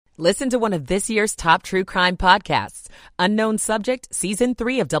Listen to one of this year's top true crime podcasts. Unknown Subject, Season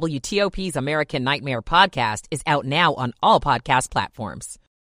 3 of WTOP's American Nightmare podcast is out now on all podcast platforms.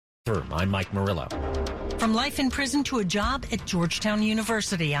 I'm Mike Murillo. From life in prison to a job at Georgetown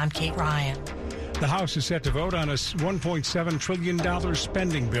University, I'm Kate Ryan. The House is set to vote on a $1.7 trillion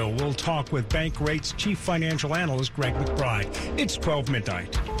spending bill. We'll talk with Bankrate's chief financial analyst, Greg McBride. It's 12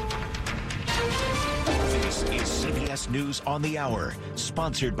 midnight. This is CBS News on the Hour,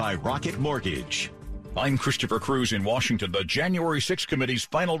 sponsored by Rocket Mortgage. I'm Christopher Cruz in Washington. The January 6th committee's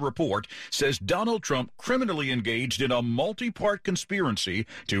final report says Donald Trump criminally engaged in a multi-part conspiracy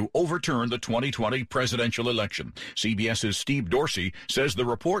to overturn the 2020 presidential election. CBS's Steve Dorsey says the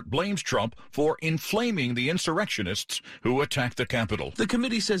report blames Trump for inflaming the insurrectionists who attacked the Capitol. The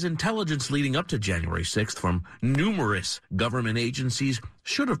committee says intelligence leading up to January 6th from numerous government agencies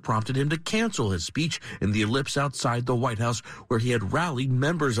should have prompted him to cancel his speech in the ellipse outside the White House where he had rallied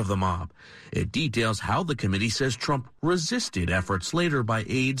members of the mob. It details how the committee says Trump resisted efforts later by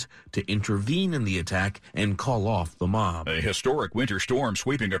aides to intervene in the attack and call off the mob. A historic winter storm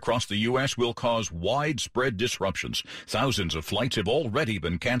sweeping across the U.S. will cause widespread disruptions. Thousands of flights have already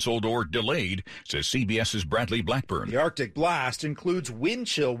been canceled or delayed, says CBS's Bradley Blackburn. The Arctic blast includes wind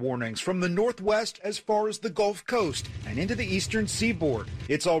chill warnings from the northwest as far as the Gulf Coast and into the eastern seaboard.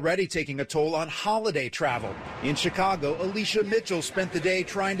 It's already taking a toll on holiday travel. In Chicago, Alicia Mitchell spent the day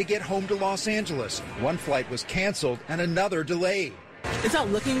trying to get home to Los Angeles. One flight was canceled and another delayed. It's not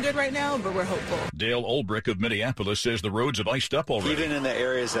looking good right now, but we're hopeful. Dale Ulbrich of Minneapolis says the roads have iced up already. Even in the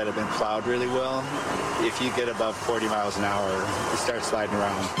areas that have been plowed really well, if you get above 40 miles an hour, you start sliding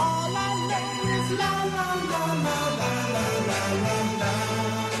around. All I know is la, la, la, la, la, la, la.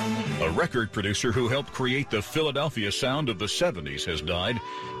 A record producer who helped create the Philadelphia sound of the 70s has died.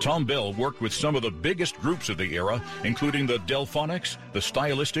 Tom Bell worked with some of the biggest groups of the era, including the Delphonics, the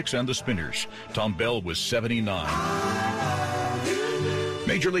Stylistics, and the Spinners. Tom Bell was 79.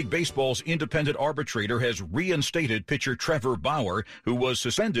 Major League Baseball's independent arbitrator has reinstated pitcher Trevor Bauer, who was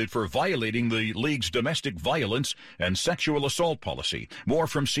suspended for violating the league's domestic violence and sexual assault policy. More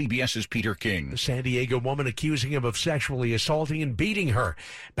from CBS's Peter King. The San Diego woman accusing him of sexually assaulting and beating her.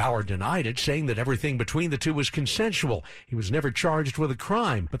 Bauer denied it, saying that everything between the two was consensual. He was never charged with a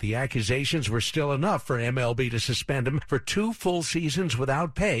crime, but the accusations were still enough for MLB to suspend him for 2 full seasons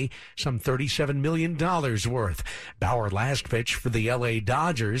without pay, some $37 million worth. Bauer last pitched for the L.A.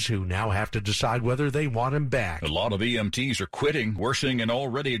 Dodgers, who now have to decide whether they want him back. A lot of EMTs are quitting, worsening an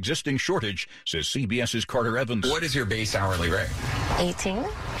already existing shortage, says CBS's Carter Evans. What is your base hourly rate?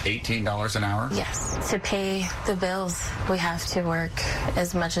 $18 an hour? Yes. To pay the bills, we have to work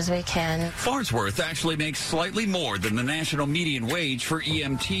as much as we can. Farnsworth actually makes slightly more than the national median wage for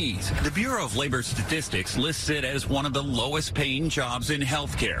EMTs. The Bureau of Labor Statistics lists it as one of the lowest paying jobs in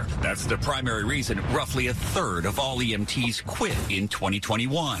healthcare. That's the primary reason roughly a third of all EMTs quit in 2021.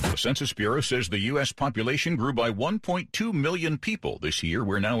 The Census Bureau says the U.S. population grew by 1.2 million people this year.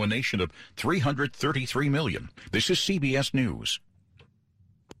 We're now a nation of 333 million. This is CBS News.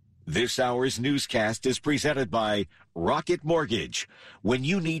 This hour's newscast is presented by Rocket Mortgage. When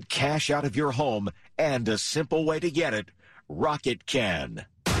you need cash out of your home and a simple way to get it, Rocket can.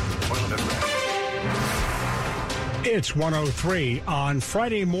 It's 1:03 on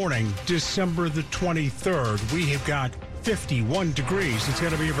Friday morning, December the 23rd. We have got 51 degrees. It's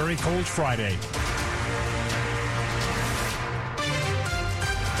going to be a very cold Friday.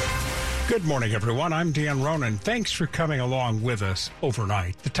 Good morning, everyone. I'm Dan Ronan. Thanks for coming along with us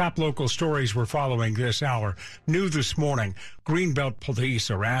overnight. The top local stories we're following this hour. New this morning, Greenbelt police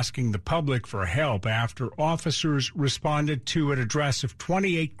are asking the public for help after officers responded to an address of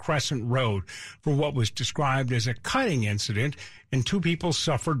 28 Crescent Road for what was described as a cutting incident, and 2 people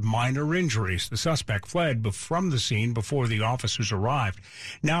suffered minor injuries. The suspect fled from the scene before the officers arrived.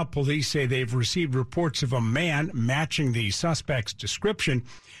 Now police say they've received reports of a man matching the suspect's description,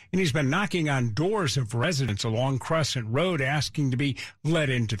 and he's been knocking on doors of residents along Crescent Road asking to be let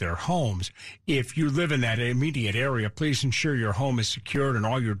into their homes. If you live in that immediate area, please ensure your home is secured and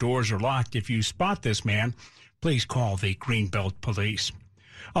all your doors are locked. If you spot this man, please call the Greenbelt Police.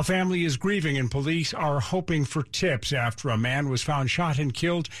 A family is grieving, and police are hoping for tips after a man was found shot and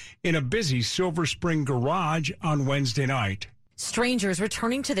killed in a busy Silver Spring garage on Wednesday night. Strangers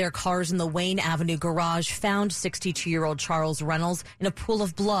returning to their cars in the Wayne Avenue garage found 62-year-old Charles Reynolds in a pool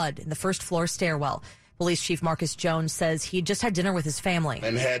of blood in the first-floor stairwell. Police Chief Marcus Jones says he just had dinner with his family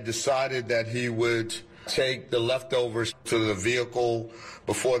and had decided that he would take the leftovers to the vehicle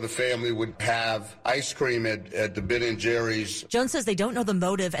before the family would have ice cream at the Ben & Jerry's. Jones says they don't know the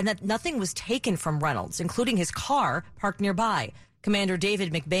motive and that nothing was taken from Reynolds, including his car parked nearby. Commander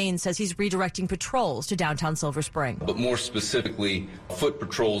David McBain says he's redirecting patrols to downtown Silver Spring. But more specifically, foot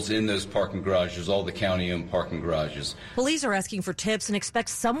patrols in those parking garages, all the county-owned parking garages. Police are asking for tips and expect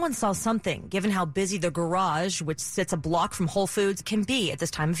someone saw something, given how busy the garage, which sits a block from Whole Foods, can be at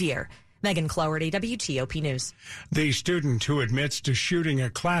this time of year. Megan Cloherty, WTOP News. The student who admits to shooting a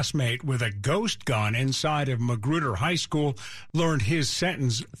classmate with a ghost gun inside of Magruder High School learned his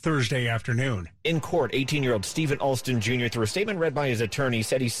sentence Thursday afternoon. In court, 18-year-old Stephen Alston Jr., through a statement read by his attorney,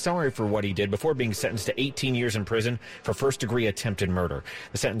 said he's sorry for what he did before being sentenced to 18 years in prison for first-degree attempted murder.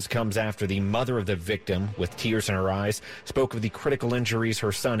 The sentence comes after the mother of the victim, with tears in her eyes, spoke of the critical injuries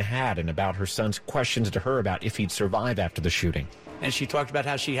her son had and about her son's questions to her about if he'd survive after the shooting. And she talked about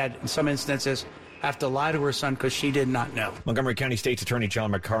how she had, in some instances, have to lie to her son because she did not know. Montgomery County State's Attorney John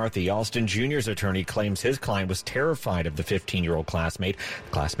McCarthy, Alston Jr.'s attorney, claims his client was terrified of the 15-year-old classmate.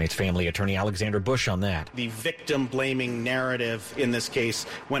 The classmate's family attorney, Alexander Bush, on that. The victim-blaming narrative in this case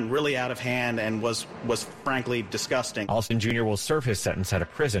went really out of hand and was frankly disgusting. Alston Jr. will serve his sentence at a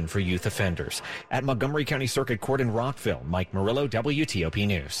prison for youth offenders. At Montgomery County Circuit Court in Rockville, Mike Murillo, WTOP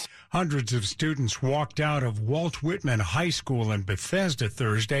News. Hundreds of students walked out of Walt Whitman High School in Bethesda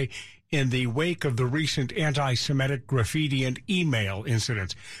Thursday in the wake of the recent anti-Semitic graffiti and email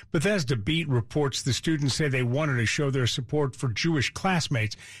incidents. Bethesda Beat reports the students say they wanted to show their support for Jewish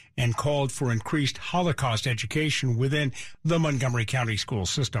classmates and called for increased Holocaust education within the Montgomery County school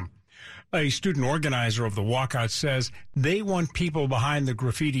system. A student organizer of the walkout says they want people behind the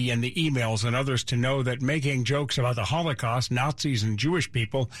graffiti and the emails and others to know that making jokes about the Holocaust, Nazis, and Jewish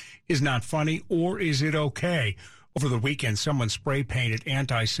people is not funny, or is it okay? Over the weekend, someone spray painted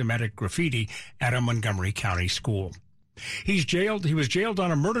anti-Semitic graffiti at a Montgomery County school. He was jailed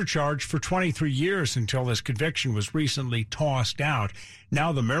on a murder charge for 23 years until his conviction was recently tossed out.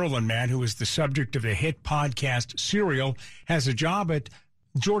 Now the Maryland man, who is the subject of the hit podcast Serial, has a job at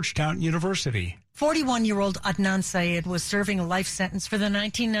Georgetown University. 41-year-old Adnan Syed was serving a life sentence for the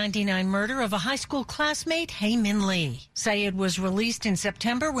 1999 murder of a high school classmate, Hae Min Lee. Syed was released in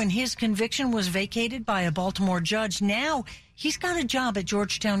September when his conviction was vacated by a Baltimore judge. Now he's got a job at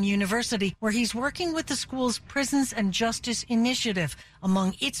Georgetown University where he's working with the school's Prisons and Justice Initiative.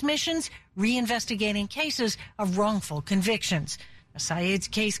 Among its missions, reinvestigating cases of wrongful convictions. Syed's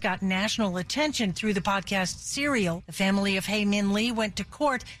case got national attention through the podcast Serial. The family of Hae Min Lee went to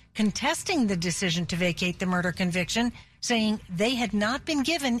court contesting the decision to vacate the murder conviction, saying they had not been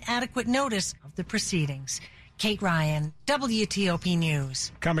given adequate notice of the proceedings. Kate Ryan, WTOP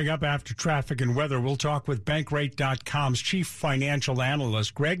News. Coming up after traffic and weather, we'll talk with Bankrate.com's chief financial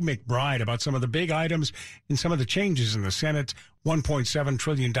analyst, Greg McBride, about some of the big items and some of the changes in the Senate's $1.7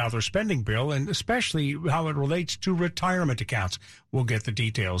 trillion spending bill, and especially how it relates to retirement accounts. We'll get the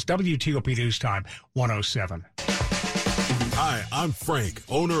details. WTOP News Time, 107. Hi, I'm Frank,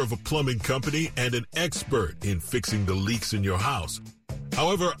 owner of a plumbing company and an expert in fixing the leaks in your house.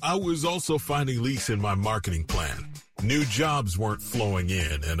 However, I was also finding leaks in my marketing plan. New jobs weren't flowing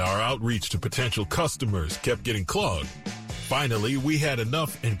in, and our outreach to potential customers kept getting clogged. Finally, we had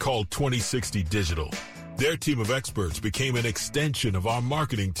enough and called 2060 Digital. Their team of experts became an extension of our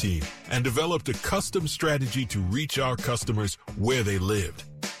marketing team and developed a custom strategy to reach our customers where they lived.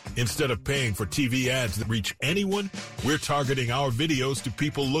 Instead of paying for TV ads that reach anyone, we're targeting our videos to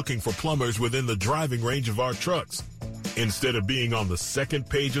people looking for plumbers within the driving range of our trucks. Instead of being on the second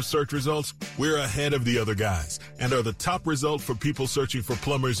page of search results, we're ahead of the other guys and are the top result for people searching for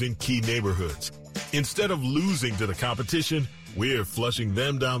plumbers in key neighborhoods. Instead of losing to the competition, we're flushing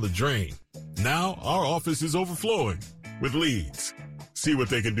them down the drain. Now our office is overflowing with leads. See what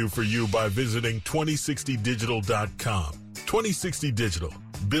they can do for you by visiting 2060digital.com. 2060 Digital,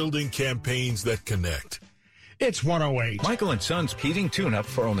 building campaigns that connect. It's 108. Michael & Son's heating tune-up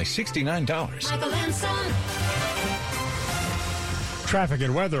for only $69. Michael & Son. Traffic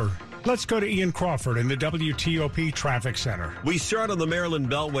and weather. Let's go to Ian Crawford in the WTOP Traffic Center. We start on the Maryland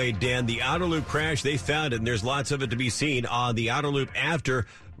Beltway, Dan. The outer loop crash, they found it, and there's lots of it to be seen on the outer loop after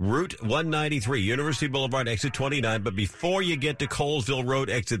Route 193, University Boulevard, exit 29. But before you get to Colesville Road,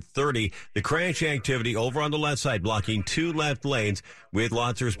 exit 30, the crash activity over on the left side, blocking two left lanes with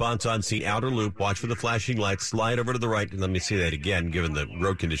lots of response on scene. Outer loop, watch for the flashing lights, slide over to the right. And let me see that again, given the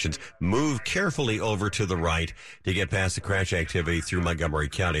road conditions. Move carefully over to the right to get past the crash activity through Montgomery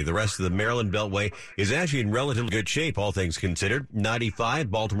County. The rest of the Maryland Beltway is actually in relatively good shape, all things considered.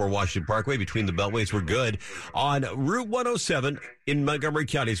 95, Baltimore-Washington Parkway, between the beltways were good. On Route 107 in Montgomery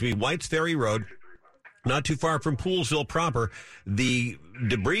County, Whites Ferry Road, not too far from Poolsville proper, the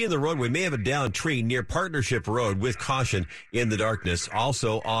debris in the road. We may have a downed tree near Partnership Road with caution in the darkness.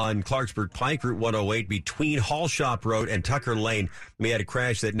 Also on Clarksburg Pike Route 108 between Hall Shop Road and Tucker Lane. We had a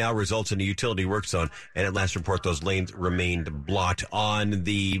crash that now results in a utility work zone. And at last report, those lanes remained blocked. On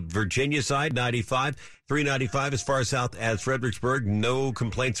the Virginia side, 95, 395 as far south as Fredericksburg. No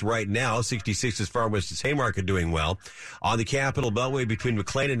complaints right now. 66 as far west as Haymarket, doing well. On the Capitol Beltway between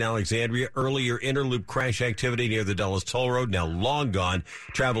McLean and Alexandria, earlier interloop crash activity near the Dulles Toll Road, now long gone.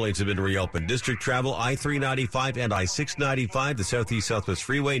 Travel lanes have been reopened. District travel, I-395 and I-695, the Southeast Southwest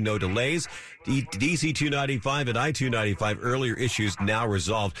Freeway, no delays. DC 295 and I-295, earlier issues now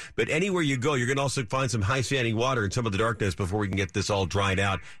resolved. But anywhere you go, you're going to also find some high standing water in some of the darkness before we can get this all dried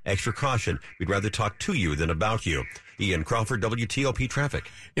out. Extra caution. We'd rather talk to you than about you. Ian Crawford, WTOP Traffic.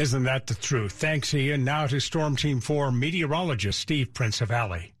 Isn't that the truth? Thanks, Ian. Now to Storm Team 4 meteorologist Steve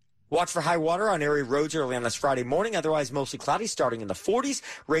Prince-Valley. Watch for high water on area roads early on this Friday morning. Otherwise, mostly cloudy starting in the 40s.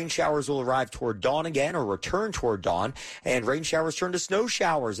 Rain showers will arrive toward dawn again or return toward dawn. And rain showers turn to snow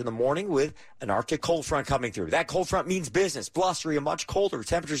showers in the morning with an Arctic cold front coming through. That cold front means business, blustery, and much colder.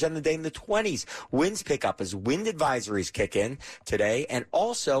 Temperatures end the day in the 20s. Winds pick up as wind advisories kick in today, and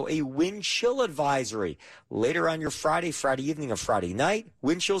also a wind chill advisory. Later on your Friday evening or Friday night,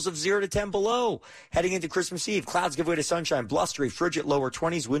 wind chills of 0 to 10 below. Heading into Christmas Eve, clouds give way to sunshine, blustery, frigid, lower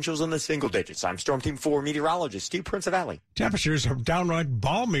 20s, wind chills in the single digits. I'm Storm Team 4 meteorologist Steve Prince-Valley. Temperatures are downright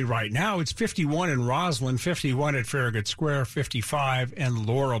balmy right now. It's 51 in Roslyn, 51 at Farragut Square, 55 in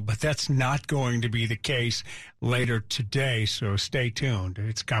Laurel, but that's not going to be the case later today, so stay tuned.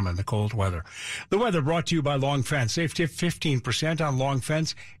 It's coming, the cold weather. The weather brought to you by Long Fence. Save 15% on Long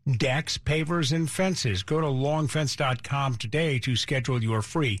Fence decks, pavers, and fences. Go to longfence.com today to schedule your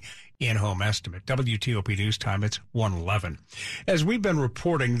free in-home estimate. WTOP News Time, it's 1:11. As we've been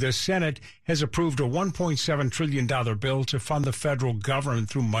reporting, the Senate has approved a $1.7 trillion bill to fund the federal government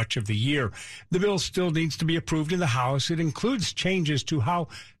through much of the year. The bill still needs to be approved in the House. It includes changes to how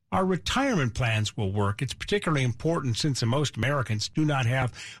our retirement plans will work. It's particularly important since most Americans do not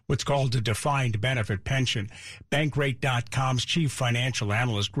have what's called a defined benefit pension. Bankrate.com's chief financial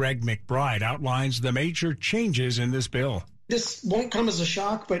analyst, Greg McBride, outlines the major changes in this bill. This won't come as a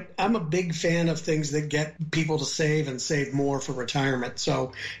shock, but I'm a big fan of things that get people to save and save more for retirement.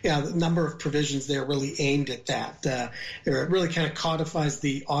 So, yeah, the number of provisions there really aimed at that. It really kind of codifies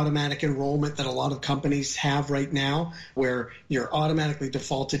the automatic enrollment that a lot of companies have right now, where you're automatically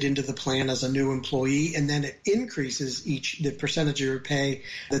defaulted into the plan as a new employee, and then it increases the percentage of your pay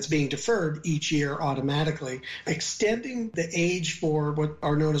that's being deferred each year automatically, extending the age for what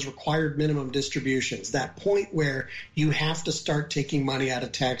are known as required minimum distributions, that point where you have to start taking money out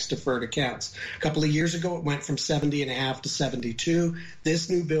of tax-deferred accounts. A couple of years ago, it went from 70.5 to 72. This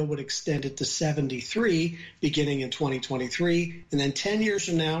new bill would extend it to 73 beginning in 2023. And then 10 years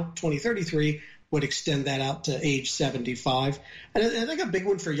from now, 2033, would extend that out to age 75. And I think a big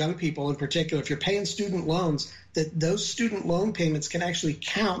one for young people in particular, if you're paying student loans, that those student loan payments can actually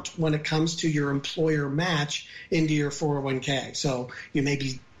count when it comes to your employer match into your 401k. So you may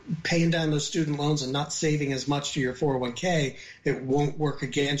be paying down those student loans and not saving as much to your 401k, it won't work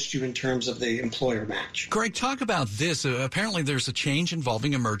against you in terms of the employer match. Greg, talk about this. Apparently there's a change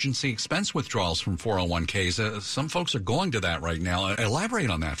involving emergency expense withdrawals from 401ks. Some folks are going to that right now.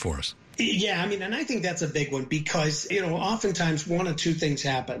 Elaborate on that for us. Yeah, I mean, and I think that's a big one because, oftentimes one of two things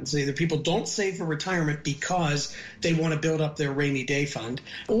happens. Either people don't save for retirement because they want to build up their rainy day fund,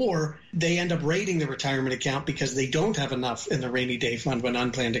 or they end up raiding the retirement account because they don't have enough in the rainy day fund when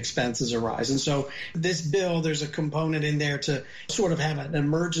unplanned expenses arise. And so this bill, there's a component in there to sort of have an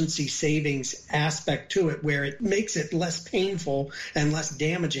emergency savings aspect to it where it makes it less painful and less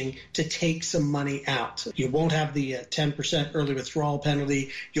damaging to take some money out. You won't have the 10% early withdrawal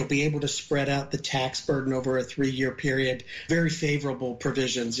penalty. You'll be able to spread out the tax burden over a 3-year period. Very favorable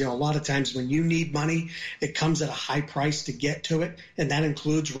provisions. A lot of times when you need money, it comes at a high price to get to it, and that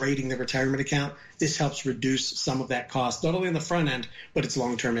includes raiding the retirement account. This helps reduce some of that cost, not only on the front end, but its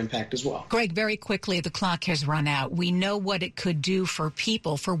long-term impact as well. Greg, very quickly, the clock has run out. We know what it could do for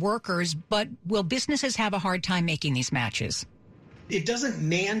people, for workers, but will businesses have a hard time making these matches? It doesn't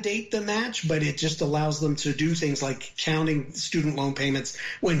mandate the match, but it just allows them to do things like counting student loan payments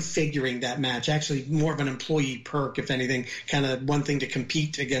when figuring that match. Actually, more of an employee perk, if anything, kind of one thing to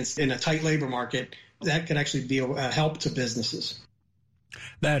compete against in a tight labor market. That could actually be a help to businesses.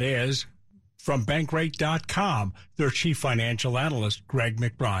 That is from Bankrate.com, their chief financial analyst, Greg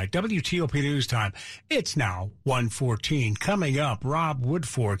McBride. WTOP News Time. It's now 1:14. Coming up, Rob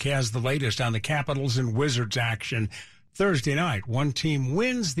Woodfork has the latest on the Capitals and Wizards action Thursday night. One team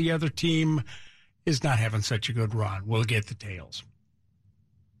wins, the other team is not having such a good run. We'll get the details.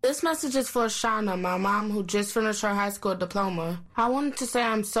 This message is for Shauna, my mom, who just finished her high school diploma. I wanted to say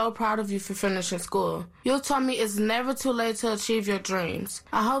I'm so proud of you for finishing school. You taught me it's never too late to achieve your dreams.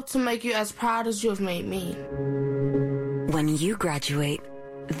 I hope to make you as proud as you have made me. When you graduate,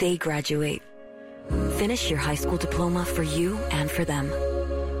 they graduate. Finish your high school diploma for you and for them.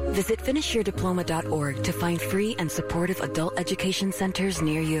 Visit finishyourdiploma.org to find free and supportive adult education centers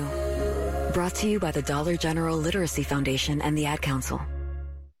near you. Brought to you by the Dollar General Literacy Foundation and the Ad Council.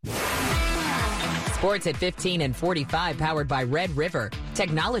 Sports at 15 and 45, powered by Red River.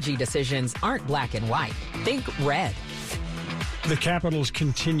 Technology decisions aren't black and white. Think red. The Capitals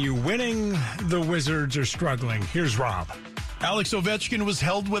continue winning. The Wizards are struggling. Here's Rob. Alex Ovechkin was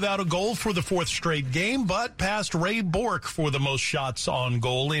held without a goal for the fourth straight game, but passed Ray Bourque for the most shots on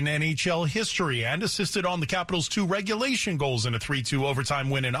goal in NHL history and assisted on the Capitals' 2 regulation goals in a 3-2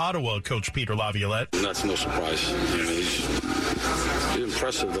 overtime win in Ottawa, Coach Peter Laviolette. That's no surprise. He's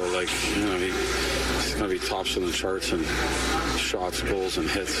impressive, though. He's going to be tops on the charts and shots, goals, and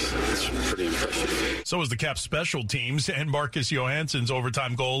hits. It's pretty impressive. So is the Caps' special teams, and Marcus Johansson's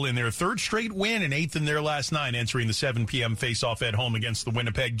overtime goal in their 3rd straight win and 8th in their last 9, entering the 7 p.m. face-off at home against the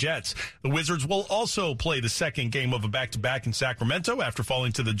Winnipeg Jets. The Wizards will also play the second game of a back-to-back in Sacramento after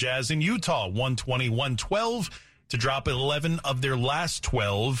falling to the Jazz in Utah, 120-112. To drop 11 of their last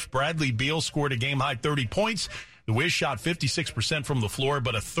 12. Bradley Beal scored a game-high 30 points. The Wiz shot 56% from the floor,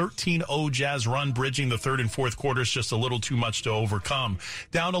 but a 13-0 Jazz run bridging the 3rd and 4th quarters just a little too much to overcome.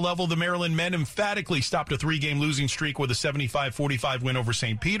 Down a level, the Maryland men emphatically stopped a 3-game losing streak with a 75-45 win over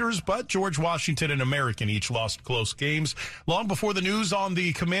St. Peter's, but George Washington and American each lost close games. Long before the news on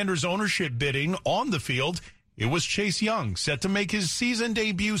the Commanders' ownership bidding on the field, it was Chase Young, set to make his season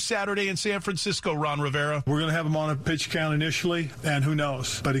debut Saturday in San Francisco, Ron Rivera. We're going to have him on a pitch count initially, and who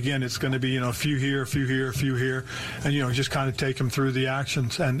knows. But again, it's going to be, a few here, a few here, a few here, and, just kind of take him through the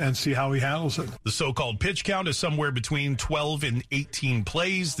actions and see how he handles it. The so-called pitch count is somewhere between 12 and 18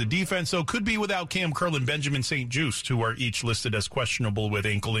 plays. The defense, though, could be without Cam Curl and Benjamin St. Juste, who are each listed as questionable with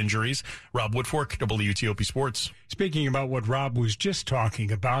ankle injuries. Rob Woodfork, WTOP Sports. Speaking about what Rob was just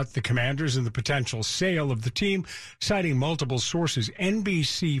talking about, the Commanders and the potential sale of the team, citing multiple sources,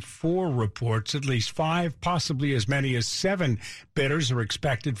 NBC4 reports at least 5, possibly as many as 7 bidders are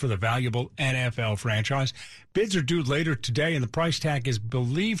expected for the valuable NFL franchise. Bids are due later today, and the price tag is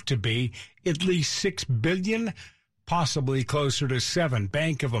believed to be at least $6 billion, possibly closer to 7.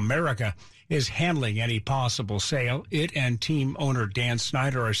 Bank of America is handling any possible sale. It and team owner Dan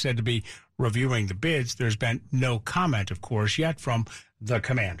Snyder are said to be reviewing the bids. There's been no comment, of course, yet from the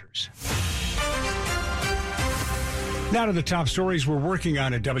Commanders. Now to the top stories we're working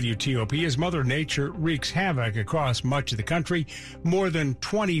on at WTOP. As Mother Nature wreaks havoc across much of the country, more than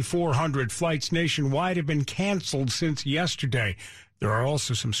 2,400 flights nationwide have been canceled since yesterday. There are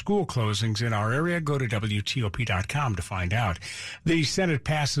also some school closings in our area. Go to WTOP.com to find out. The Senate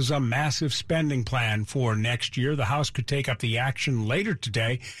passes a massive spending plan for next year. The House could take up the action later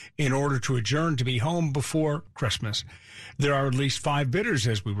today in order to adjourn to be home before Christmas. There are at least 5 bidders,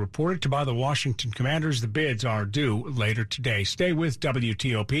 as we reported, to buy the Washington Commanders. The bids are due later today. Stay with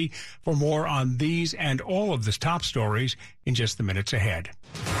WTOP for more on these and all of the top stories in just the minutes ahead.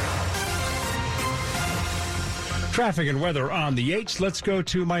 Traffic and weather on the 8s. Let's go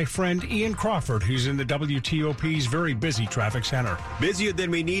to my friend Ian Crawford, who's in the WTOP's very busy traffic center. Busier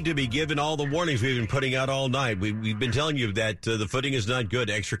than we need to be, given all the warnings we've been putting out all night. We've been telling you that the footing is not good.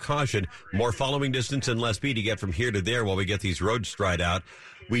 Extra caution, more following distance and less speed to get from here to there while we get these roads dried out.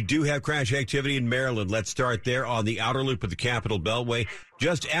 We do have crash activity in Maryland. Let's start there on the outer loop of the Capitol Beltway.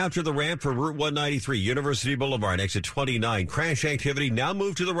 Just after the ramp for Route 193, University Boulevard, exit 29. Crash activity now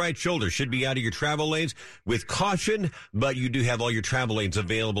moved to the right shoulder. Should be out of your travel lanes with caution, but you do have all your travel lanes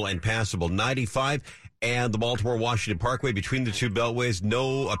available and passable. 95 and the Baltimore-Washington Parkway between the two beltways.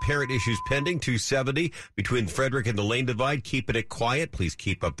 No apparent issues pending. 270 between Frederick and the Lane Divide. Keeping it quiet. Please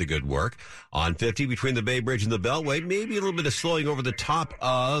keep up the good work. On 50 between the Bay Bridge and the Beltway. Maybe a little bit of slowing over the top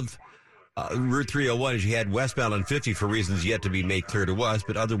of Route 301 as you head westbound on 50 for reasons yet to be made clear to us,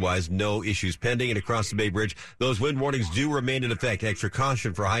 but otherwise no issues pending. And across the Bay Bridge, those wind warnings do remain in effect. Extra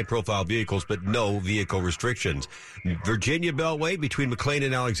caution for high-profile vehicles, but no vehicle restrictions. Virginia Beltway between McLean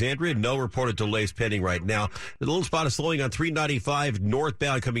and Alexandria, no reported delays pending right now. A little spot of slowing on 395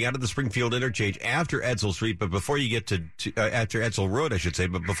 northbound coming out of the Springfield interchange after Edsel Street, but before you get to after Edsel Road, I should say,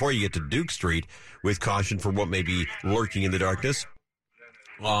 but before you get to Duke Street, with caution for what may be lurking in the darkness.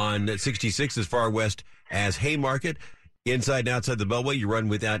 On 66 as far west as Haymarket, Inside and outside the Beltway, you run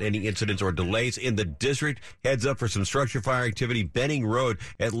without any incidents or delays. In the district, heads up for some structure fire activity. Benning Road,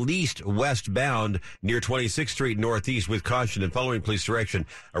 at least westbound near 26th Street Northeast, with caution and following police direction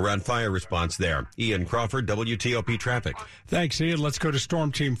around fire response there. Ian Crawford, WTOP Traffic. Thanks, Ian. Let's go to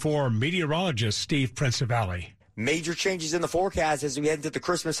Storm Team 4 meteorologist Steve Principali. Major changes in the forecast as we head into the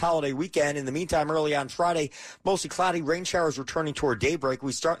Christmas holiday weekend. In the meantime, early on Friday, mostly cloudy, rain showers returning toward daybreak.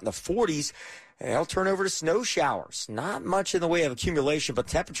 We start in the 40s. They'll turn over to snow showers. Not much in the way of accumulation, but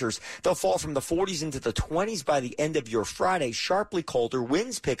temperatures, they'll fall from the 40s into the 20s by the end of your Friday. Sharply colder.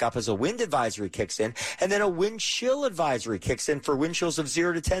 Winds pick up as a wind advisory kicks in, and then a wind chill advisory kicks in for wind chills of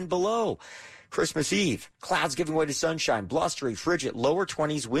 0 to 10 below. Christmas Eve, clouds giving way to sunshine, blustery, frigid, lower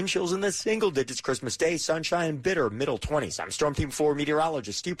 20s, wind chills in the single digits. Christmas Day, sunshine and bitter, middle 20s. I'm Storm Team 4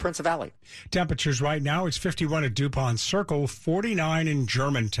 meteorologist Steve Principali. Temperatures right now, it's 51 at DuPont Circle, 49 in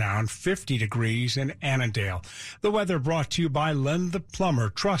Germantown, 50 degrees in Annandale. The weather brought to you by Len the Plumber,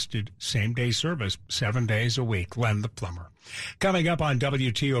 trusted same-day service, 7 days a week. Len the Plumber. Coming up on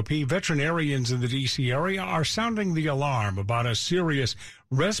WTOP, veterinarians in the D.C. area are sounding the alarm about a serious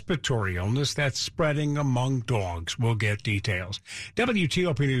respiratory illness that's spreading among dogs. We'll get details.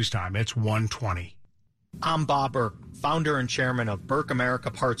 WTOP News Time, it's 1:20. I'm Bob Burke, founder and chairman of Burke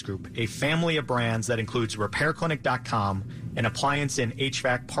America Parts Group, a family of brands that includes RepairClinic.com, an appliance and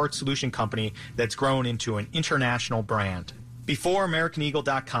HVAC parts solution company that's grown into an international brand. Before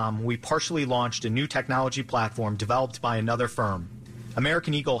AmericanEagle.com, we partially launched a new technology platform developed by another firm.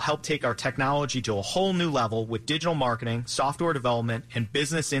 American Eagle helped take our technology to a whole new level with digital marketing, software development, and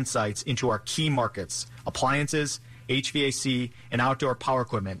business insights into our key markets, appliances, HVAC, and outdoor power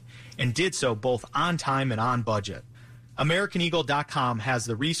equipment, and did so both on time and on budget. AmericanEagle.com has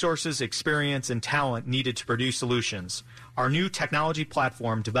the resources, experience, and talent needed to produce solutions. Our new technology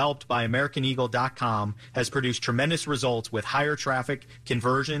platform, developed by AmericanEagle.com, has produced tremendous results with higher traffic,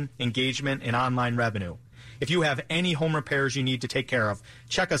 conversion, engagement, and online revenue. If you have any home repairs you need to take care of,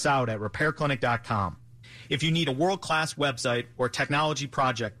 check us out at RepairClinic.com. If you need a world-class website or technology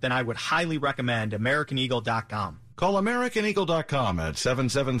project, then I would highly recommend AmericanEagle.com. Call AmericanEagle.com at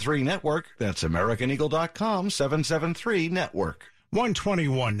 773-NETWORK. That's AmericanEagle.com, 773-NETWORK.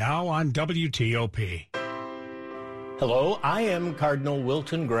 1:21 now on WTOP. Hello, I am Cardinal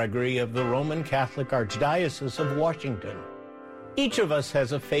Wilton Gregory of the Roman Catholic Archdiocese of Washington. Each of us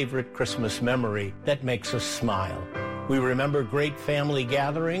has a favorite Christmas memory that makes us smile. We remember great family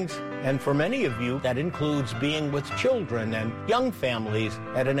gatherings, and for many of you, that includes being with children and young families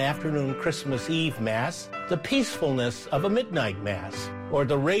at an afternoon Christmas Eve Mass, the peacefulness of a midnight Mass, or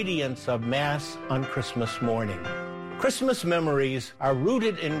the radiance of Mass on Christmas morning. Christmas memories are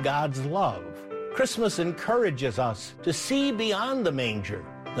rooted in God's love. Christmas encourages us to see beyond the manger,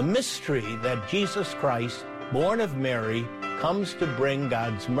 the mystery that Jesus Christ, born of Mary, comes to bring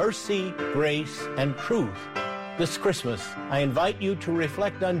God's mercy, grace, and truth. This Christmas, I invite you to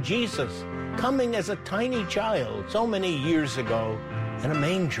reflect on Jesus coming as a tiny child so many years ago in a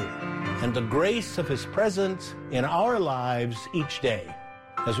manger, and the grace of his presence in our lives each day.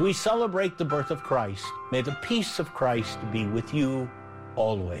 As we celebrate the birth of Christ, may the peace of Christ be with you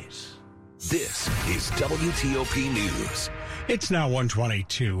always. This is WTOP News. It's now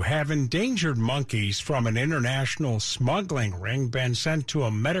 1:22. Have endangered monkeys from an international smuggling ring been sent to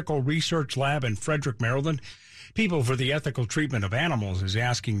a medical research lab in Frederick, Maryland? People for the Ethical Treatment of Animals is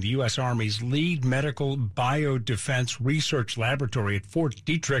asking the U.S. Army's lead medical biodefense research laboratory at Fort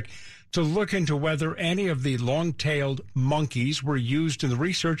Detrick to look into whether any of the long-tailed monkeys were used in the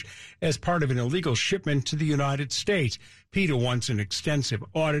research as part of an illegal shipment to the United States. PETA wants an extensive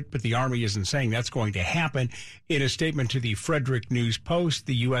audit, but the Army isn't saying that's going to happen. In a statement to the Frederick News Post,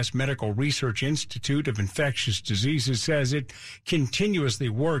 the U.S. Medical Research Institute of Infectious Diseases says it continuously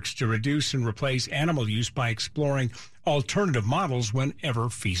works to reduce and replace animal use by exploring alternative models whenever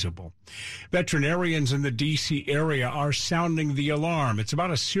feasible. Veterinarians in the D.C. area are sounding the alarm. It's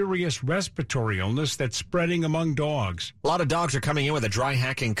about a serious respiratory illness that's spreading among dogs. A lot of dogs are coming in with a dry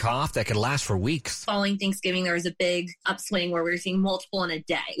hacking cough that could last for weeks. Following Thanksgiving, there was a big upswing where we were seeing multiple in a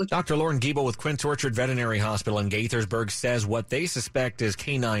day. Dr. Lauren Giebel with Quince Orchard Veterinary Hospital in Gaithersburg says what they suspect is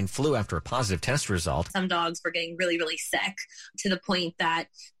canine flu after a positive test result. Some dogs were getting really, really sick to the point that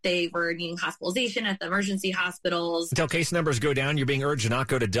They were needing hospitalization at the emergency hospitals. Until case numbers go down, you're being urged to not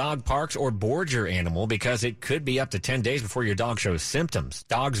go to dog parks or board your animal because it could be up to 10 days before your dog shows symptoms.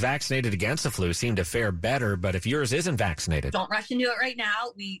 Dogs vaccinated against the flu seem to fare better, but if yours isn't vaccinated, don't rush into it right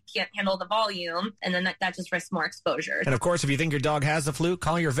now. We can't handle the volume, and then that just risks more exposure. And of course, if you think your dog has the flu,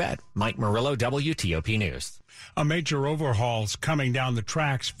 call your vet. Mike Murillo, WTOP News. A major overhaul's coming down the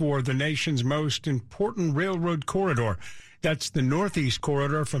tracks for the nation's most important railroad corridor. That's the Northeast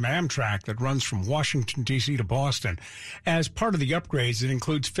Corridor from Amtrak that runs from Washington, D.C. to Boston. As part of the upgrades, it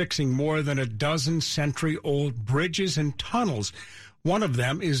includes fixing more than a dozen century-old bridges and tunnels. One of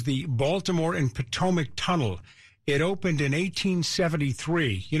them is the Baltimore and Potomac Tunnel. It opened in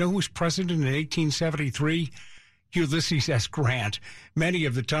 1873. You know who was president in 1873? Ulysses S. Grant. Many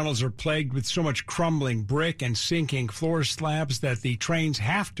of the tunnels are plagued with so much crumbling brick and sinking floor slabs that the trains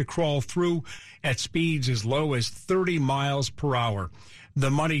have to crawl through at speeds as low as 30 miles per hour.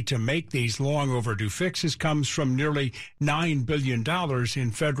 The money to make these long overdue fixes comes from nearly $9 billion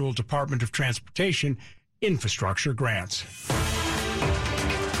in federal Department of Transportation infrastructure grants.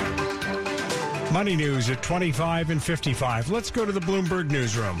 Money news at 25 and 55. Let's go to the Bloomberg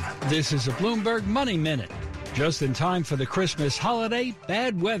Newsroom. This is a Bloomberg Money Minute. Just in time for the Christmas holiday,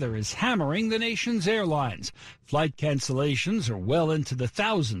 bad weather is hammering the nation's airlines. Flight cancellations are well into the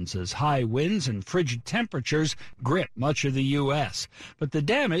thousands as high winds and frigid temperatures grip much of the U.S. But the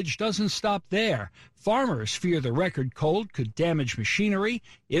damage doesn't stop there. Farmers fear the record cold could damage machinery,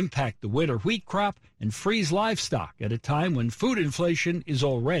 impact the winter wheat crop, and freeze livestock at a time when food inflation is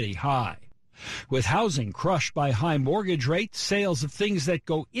already high. With housing crushed by high mortgage rates, sales of things that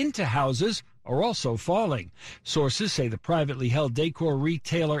go into houses are also falling. Sources say the privately held decor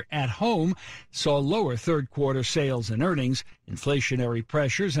retailer At Home saw lower third-quarter sales and earnings. Inflationary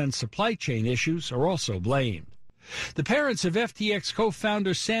pressures and supply chain issues are also blamed. The parents of FTX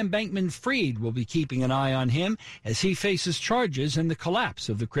co-founder Sam Bankman-Fried will be keeping an eye on him as he faces charges in the collapse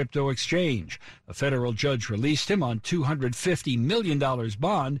of the crypto exchange. A federal judge released him on $250 million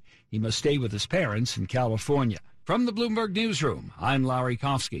bond. He must stay with his parents in California. From the Bloomberg Newsroom, I'm Larry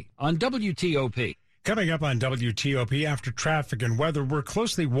Kofsky on WTOP. Coming up on WTOP after traffic and weather, we're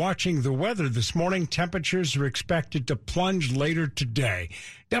closely watching the weather this morning. Temperatures are expected to plunge later today.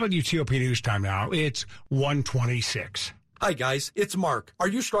 WTOP News Time now. It's 1:26. Hi guys, it's Mark. Are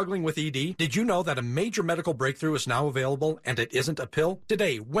you struggling with ED? Did you know that a major medical breakthrough is now available and it isn't a pill?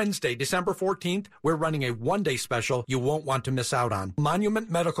 Today, Wednesday, December 14th, we're running a one-day special you won't want to miss out on. Monument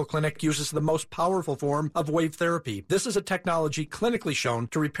Medical Clinic uses the most powerful form of wave therapy. This is a technology clinically shown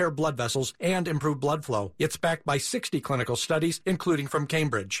to repair blood vessels and improve blood flow. It's backed by 60 clinical studies, including from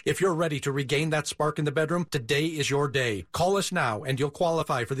Cambridge. If you're ready to regain that spark in the bedroom, today is your day. Call us now and you'll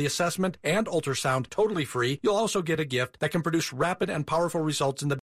qualify for the assessment and ultrasound totally free. You'll also get a gift that can produce rapid and powerful results in the